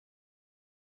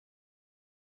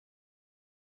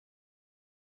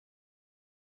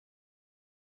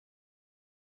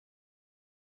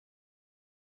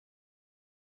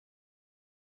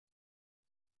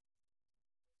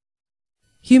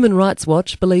Human Rights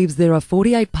Watch believes there are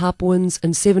 48 Papuans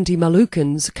and 70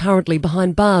 Moluccans currently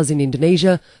behind bars in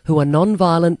Indonesia who are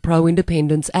non-violent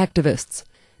pro-independence activists.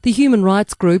 The human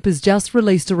rights group has just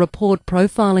released a report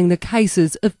profiling the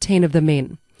cases of 10 of the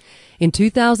men. In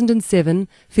 2007,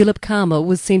 Philip Khama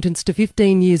was sentenced to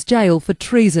 15 years jail for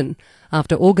treason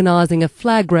after organising a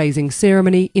flag-raising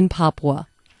ceremony in Papua.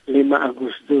 5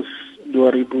 Agustus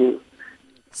 2000.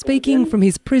 Speaking from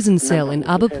his prison cell in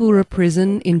Abapura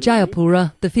prison in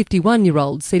Jayapura, the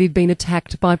 51-year-old said he'd been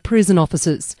attacked by prison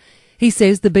officers. He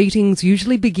says the beatings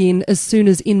usually begin as soon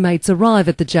as inmates arrive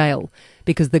at the jail,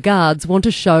 because the guards want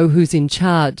to show who's in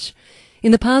charge.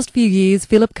 In the past few years,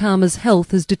 Philip Khama's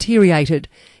health has deteriorated.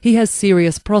 He has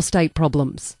serious prostate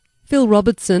problems. Phil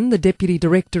Robertson, the Deputy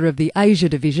Director of the Asia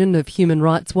Division of Human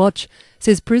Rights Watch,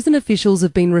 says prison officials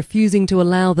have been refusing to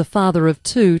allow the father of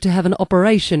 2 to have an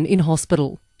operation in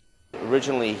hospital.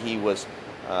 Originally he was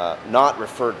not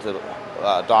referred to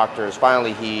doctors.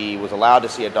 Finally he was allowed to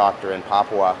see a doctor in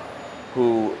Papua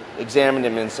who examined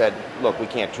him and said, look, we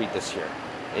can't treat this here.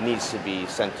 It needs to be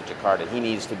sent to Jakarta. He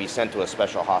needs to be sent to a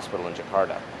special hospital in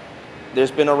Jakarta.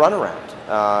 There's been a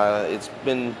runaround. It's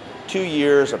been 2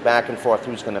 years of back and forth.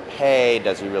 Who's going to pay?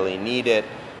 Does he really need it?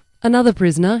 Another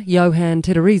prisoner, Johan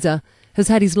Teresa, has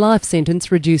had his life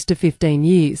sentence reduced to 15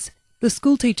 years. The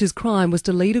schoolteacher's crime was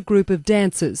to lead a group of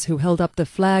dancers who held up the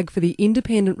flag for the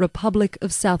independent Republic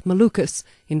of South-Moluccas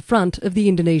in front of the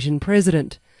Indonesian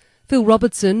president. Phil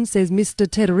Robertson says Mr.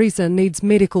 Teresa needs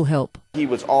medical help. He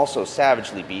was also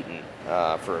savagely beaten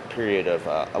for a period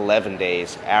of 11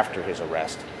 days after his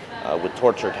arrest, with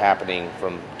torture happening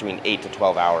from between 8 to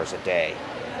 12 hours a day.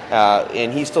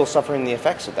 And he's still suffering the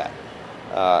effects of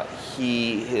that.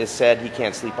 He has said he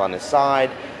can't sleep on his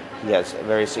side. He has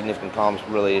very significant problems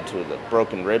related to the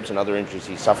broken ribs and other injuries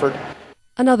he suffered.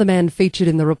 Another man featured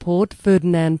in the report,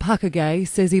 Yusak Pakage,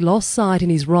 says he lost sight in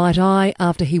his right eye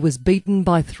after he was beaten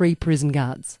by 3 prison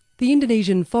guards. The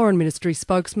Indonesian Foreign Ministry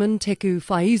spokesman, Teuku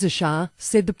Faizasyah,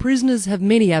 said the prisoners have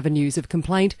many avenues of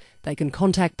complaint. They can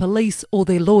contact police or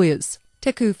their lawyers.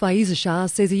 Teuku Faizasyah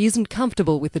says he isn't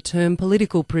comfortable with the term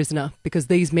political prisoner because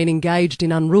these men engaged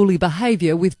in unruly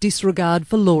behaviour with disregard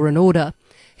for law and order.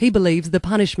 He believes the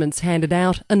punishments handed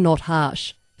out are not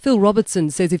harsh. Phil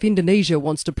Robertson says if Indonesia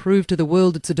wants to prove to the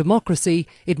world it's a democracy,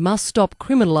 it must stop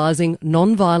criminalising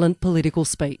non-violent political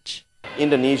speech.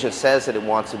 Indonesia says that it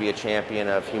wants to be a champion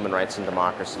of human rights and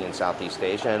democracy in Southeast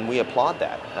Asia, and we applaud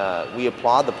that. We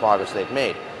applaud the progress they've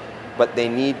made. But they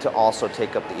need to also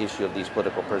take up the issue of these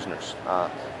political prisoners.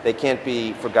 They can't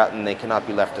be forgotten, they cannot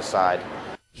be left aside.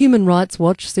 Human Rights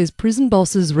Watch says prison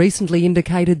bosses recently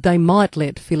indicated they might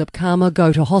let Philip Khama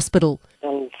go to hospital.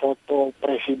 Mr.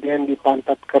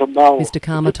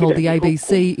 Khama told the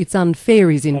ABC it's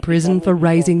unfair he's in prison for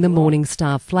raising the Morning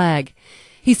Star flag.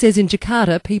 He says in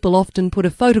Jakarta people often put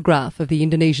a photograph of the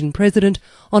Indonesian president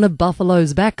on a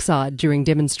buffalo's backside during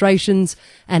demonstrations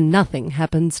and nothing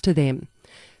happens to them.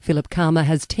 Philip Khama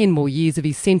has 10 more years of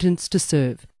his sentence to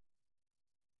serve.